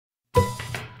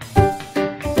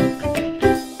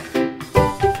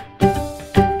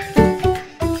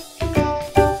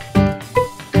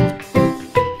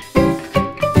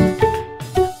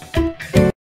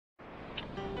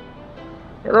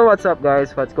what's up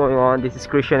guys, what's going on? This is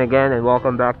Christian again and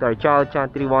welcome back to our channel,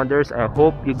 Chantry Wonders. I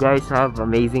hope you guys have an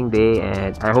amazing day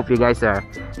and I hope you guys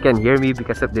can hear me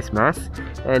because of this mask.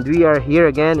 And we are here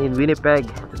again in Winnipeg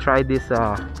to try this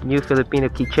new Filipino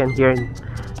kitchen here in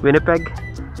Winnipeg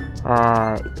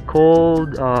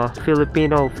called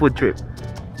Filipino Foodtrip.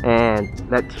 And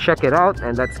let's check it out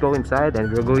and let's go inside and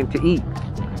we're going to eat.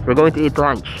 We're going to eat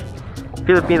lunch,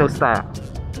 Filipino style.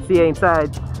 See you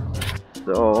inside.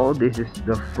 So this is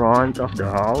the front of the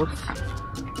house,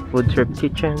 Foodtrip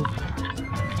Kitchen.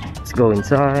 Let's go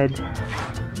inside.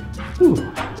 Ooh.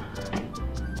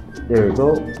 There we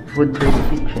go, Foodtrip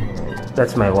Kitchen.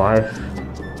 That's my wife.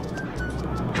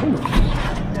 Ooh.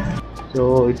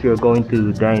 So if you're going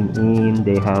to dine in,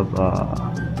 they have a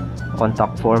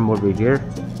contact form over here,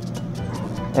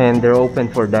 and they're open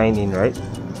for dine-in, right?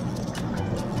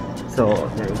 So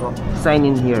there you go. Sign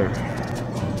in here.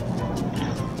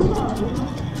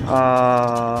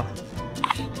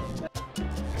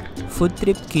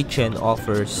 Foodtrip Kitchen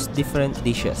offers different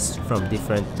dishes from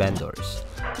different vendors.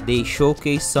 They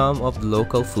showcase some of the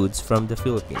local foods from the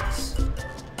Philippines.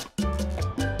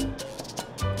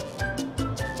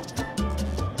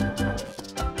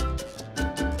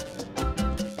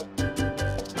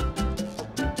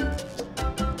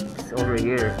 It's over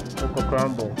here, Coco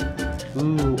Crumble.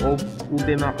 Ooh,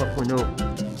 ube makapuno.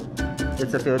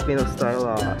 It's a Filipino style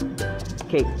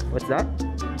cake. What's that?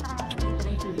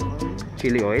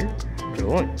 Chili oil?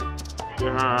 Yun.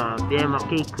 Yeah, Bema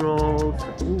cake rolls.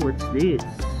 Ooh, what's this?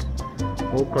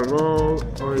 Mocha roll,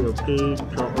 Oreo cake,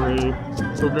 chocolate,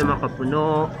 ube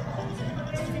makapuno,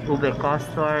 ube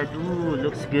custard. Ooh,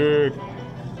 looks good.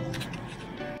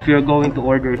 If you're going to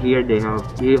order here,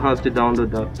 you have to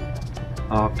download the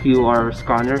QR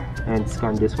scanner and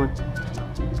scan this one.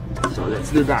 So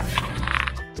let's do that.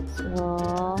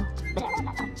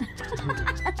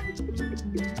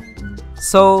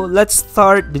 So let's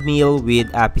start the meal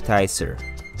with appetizer.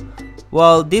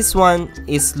 Well, this one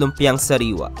is Lumpiang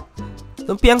Sariwa.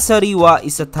 Lumpiang Sariwa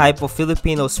is a type of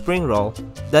Filipino spring roll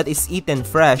that is eaten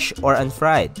fresh or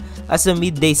unfried as a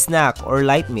midday snack or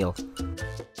light meal.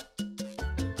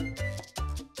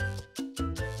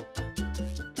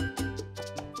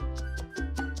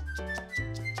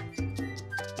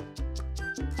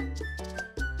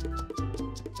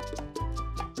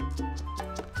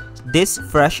 This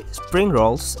fresh spring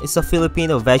rolls is a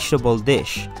Filipino vegetable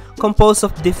dish composed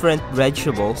of different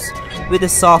vegetables with a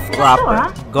soft wrapper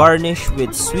garnished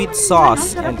with sweet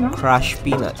sauce and crushed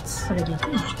peanuts.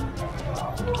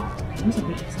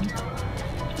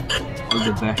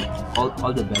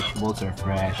 All the vegetables are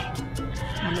fresh.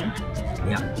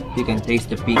 Yeah, you can taste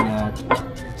the peanut,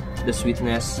 the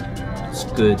sweetness. It's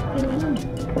good.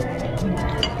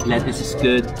 Lettuce is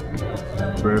good.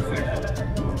 Perfect.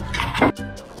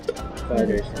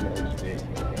 Fathers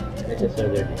and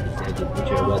necessary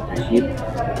picture about the sheep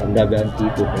and the bounty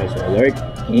to Christ our Lord.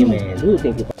 Amen. Ooh,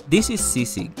 thank you. This is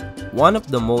Sisig, one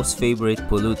of the most favorite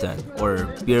pulutan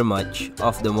or beer much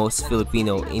of the most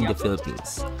Filipino in the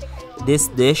Philippines. This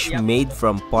dish made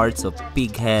from parts of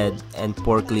pig head and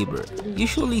pork liver,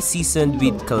 usually seasoned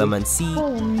with calamansi,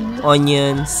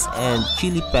 onions, and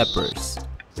chili peppers.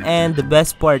 And the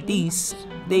best part is,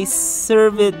 they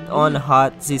serve it on a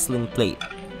hot sizzling plate.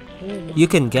 You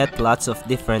can get lots of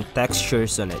different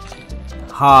textures on it.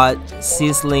 Hot,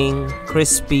 sizzling,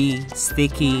 crispy,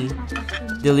 sticky,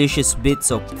 delicious bits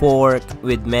of pork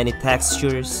with many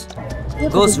textures.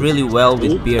 Goes really well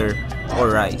with beer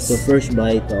or rice. So first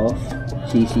bite of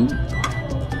sisig.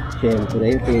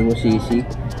 Siyempre, famous sisig.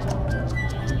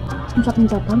 Ang sarap ng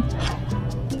tapang.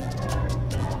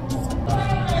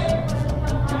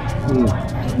 Ang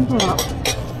sarap.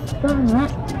 Sarap nga.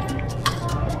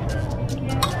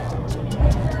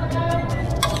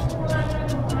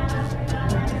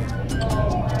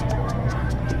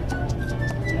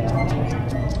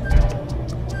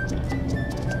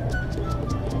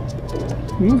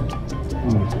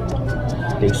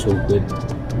 Tastes so good.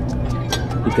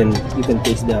 You can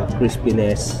taste the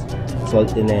crispiness,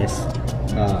 saltiness,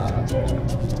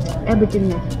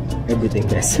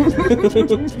 everythingness.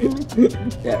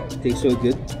 Yeah, tastes so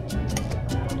good.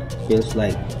 Feels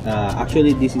like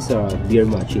actually this is a beer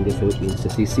match in the Philippines. So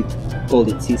sisig,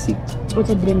 called it sisig. It's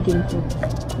a drinking food.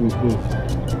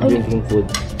 Drinking food.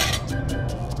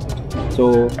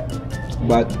 So,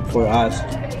 but for us,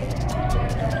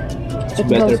 it's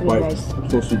better part.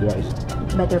 Goes with rice.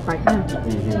 Better part na.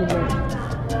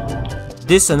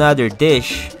 This another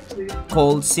dish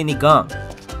called sinigang.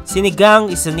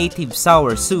 Sinigang is a native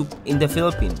sour soup in the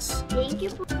Philippines.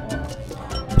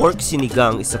 Pork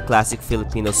sinigang is a classic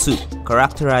Filipino soup,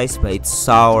 characterized by its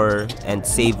sour and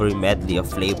savory medley of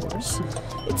flavors.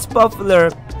 It's popular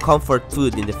comfort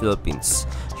food in the Philippines,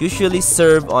 usually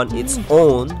served on its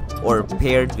own or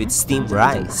paired with steamed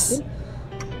rice.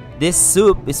 This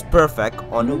soup is perfect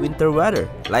on a winter weather,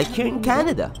 like here in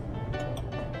Canada.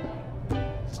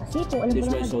 Kasi po, alam This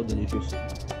ko one is so delicious.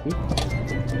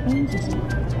 Ayun, sisig.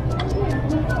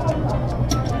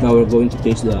 Now we're going to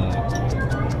taste the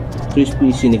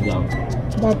crispy sinigang.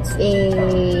 That's a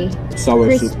Sour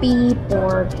soup. crispy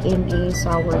pork in a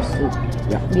sour soup.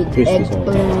 Yeah, With crispy sour.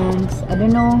 eggplants. I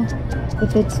don't know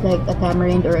if it's like a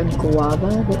tamarind or a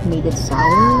guava that made it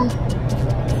sour.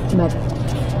 But,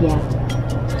 yeah.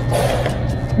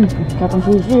 Sarap ang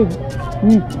sisig.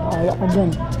 Kala ka dyan.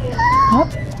 Hap?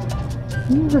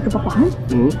 Sarap yung papakan?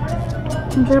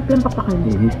 Ang sarap yung papakan.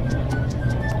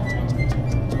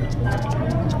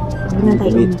 Pagod na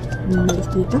tayo ng malis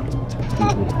dito.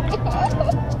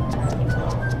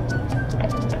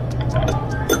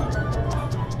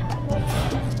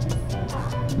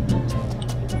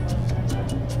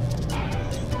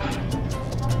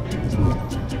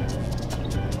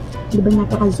 Di ba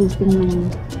napaka-zooping ng...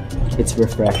 It's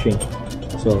refreshing.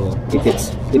 So if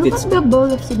it's the bowl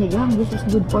of sinigang, this is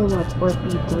good for what? For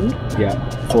people? yeah,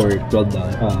 for $20,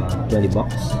 $20.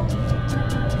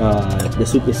 The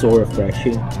soup is so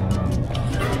refreshing.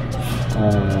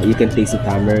 You can taste the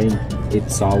tamarind.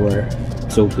 It's sour,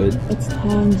 so good. It's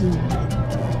tangy.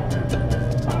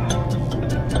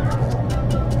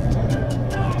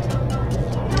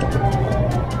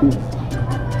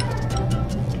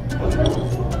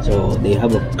 So they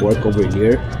have a pork over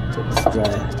here. Let's try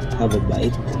have a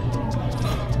bite.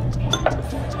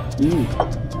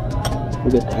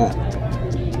 Look at that.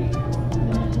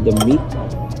 The meat.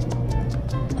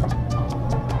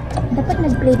 Dapat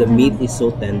nag-plate The na meat lang. is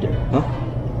so tender. Huh?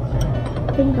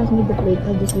 Can you pass me the plate?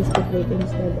 I'll just use the plate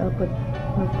instead. I'll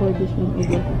pour this one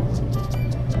over.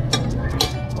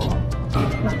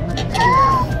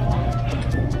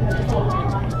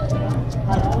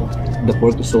 The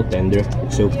pork is so tender.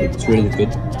 It's so good. It's really good.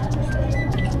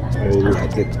 I really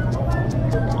like it.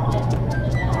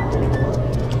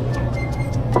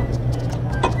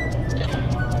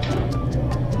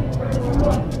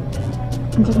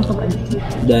 Ang sarap ng pagkain.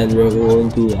 Then we're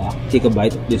going to take a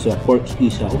bite of this pork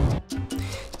isaw.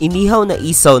 Inihaw na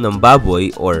isaw ng baboy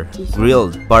or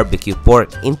grilled barbecue pork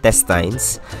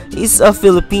intestines is a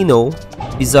Filipino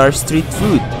bizarre street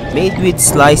food made with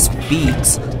sliced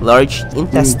pig's large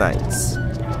intestines.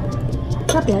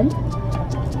 Sarap yan?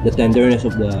 The tenderness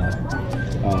of the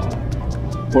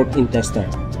pork intestine.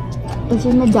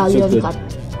 Kasi medallion So good. cut.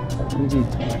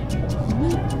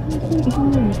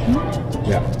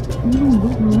 Yeah.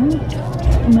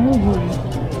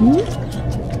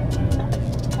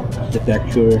 The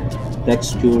texture,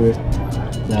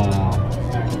 the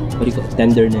what do you call it?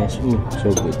 Tenderness, so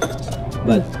good.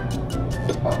 But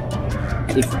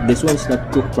if this one's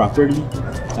not cooked properly,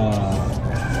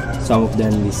 some of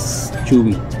them is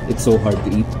chewy. It's so hard to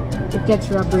eat. It gets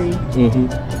rubbery. Mm-hmm.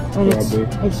 And Rubber.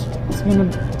 it's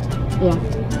gonna... Yeah.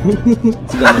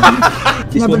 It's gonna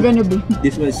be. Never gonna be.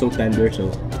 This one is so tender, so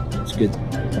it's good.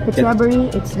 If it's rubbery,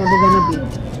 it's never gonna be.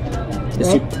 The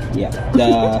Right? yeah,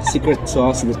 the secret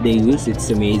sauce that they use, it's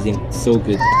amazing. So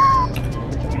good.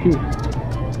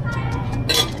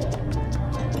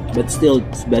 But still,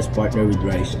 it's best partner with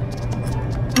rice.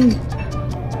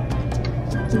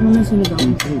 Ito naman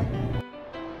sinigang.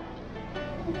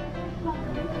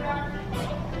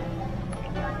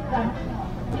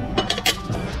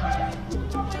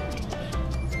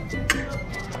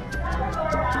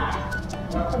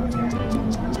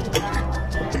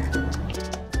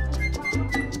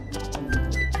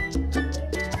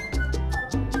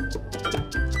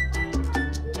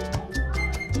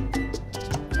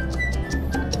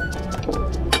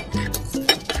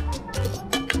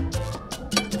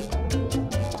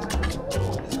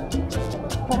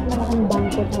 Ang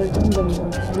banquet hall doon, ganda.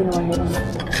 Ginawa nila ng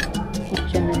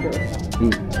kitchen na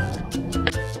doon.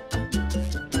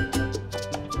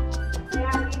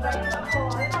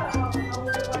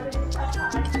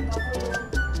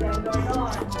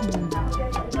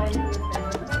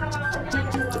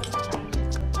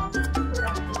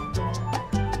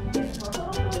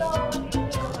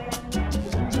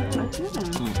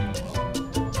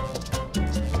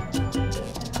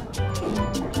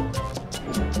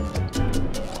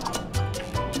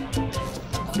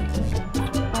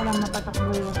 Parang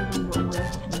napatakbo yung isang buong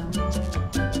restaurant.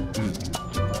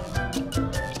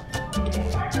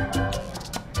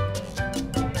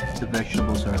 The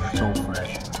vegetables are so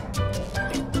fresh.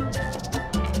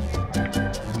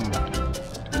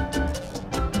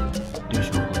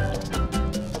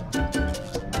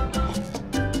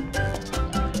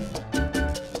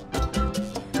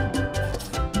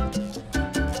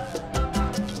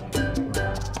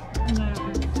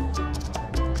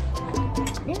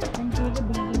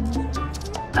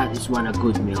 one a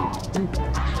good meal.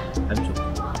 I'm so...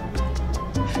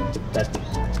 That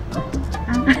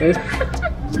is...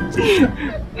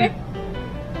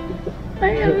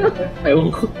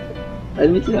 Ayaw ko.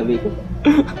 Ano yung sinabi ko?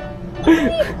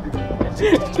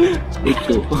 Take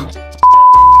two.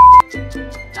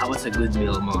 That was a good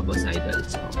meal, mga boss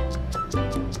idols.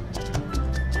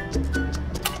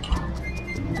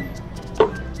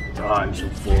 Oh, I'm so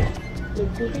full.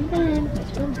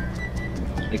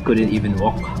 I couldn't even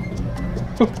walk.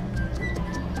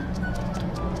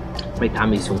 My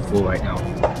tummy is so full right now.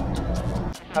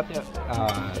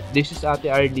 This is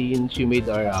Ate Arlene. She made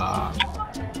our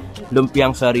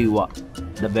Lumpiang Sariwa.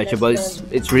 The vegetables,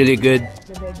 it's really good.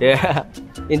 Yeah.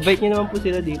 Invite niyo naman po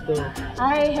sila dito.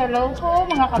 Hi, hello po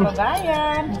mga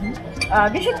kababayan.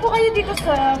 Visit po kayo dito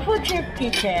sa Foodtrip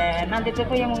Kitchen. Nandito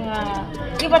po yung mga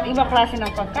iba't ibang klase ng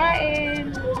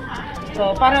pagkain.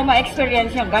 So, para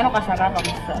ma-experience nyo gano'ng kasarap ang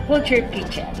sa Foodtrip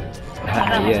Kitchen.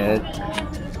 Yes.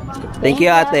 Thank you,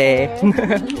 ate.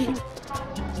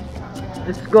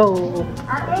 Let's go!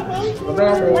 Ate, thank you.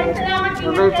 Bye-bye. Salamat din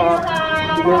Bye-bye po.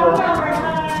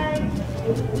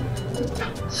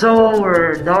 So,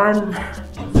 we're done.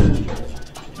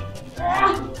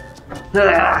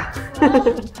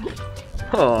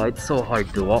 Oh, it's so hard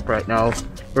to walk right now.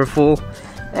 We're full.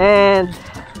 And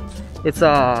it's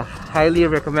a highly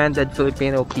recommended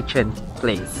Filipino kitchen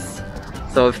place.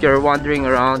 So if you're wandering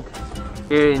around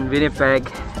here in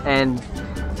Winnipeg and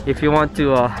if you want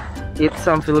to eat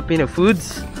some Filipino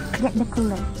foods, Get the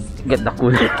cooler. get the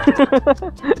cooler.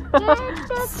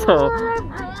 So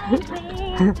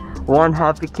one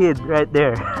happy kid right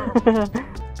there.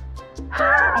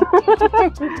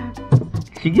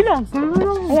 Sige lang.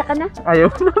 Ayak ka na? Ayaw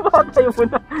na, bakit ayaw mo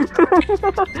na?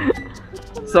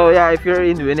 So yeah, if you're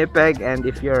in Winnipeg and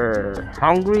if you're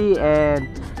hungry and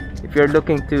if you're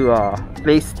looking to a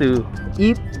place to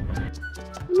eat,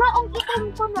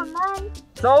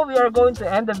 so we are going to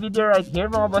end the video right here,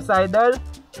 mga boss idol.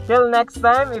 Till next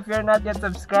time, if you're not yet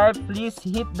subscribed, please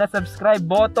hit the subscribe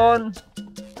button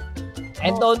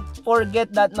and don't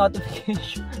forget that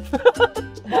notification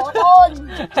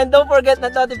and don't forget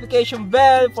the notification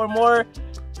bell for more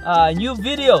new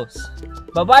videos.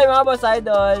 Bye bye, mga boss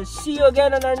idol. See you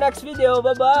again on our next video.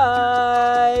 Bye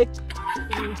bye.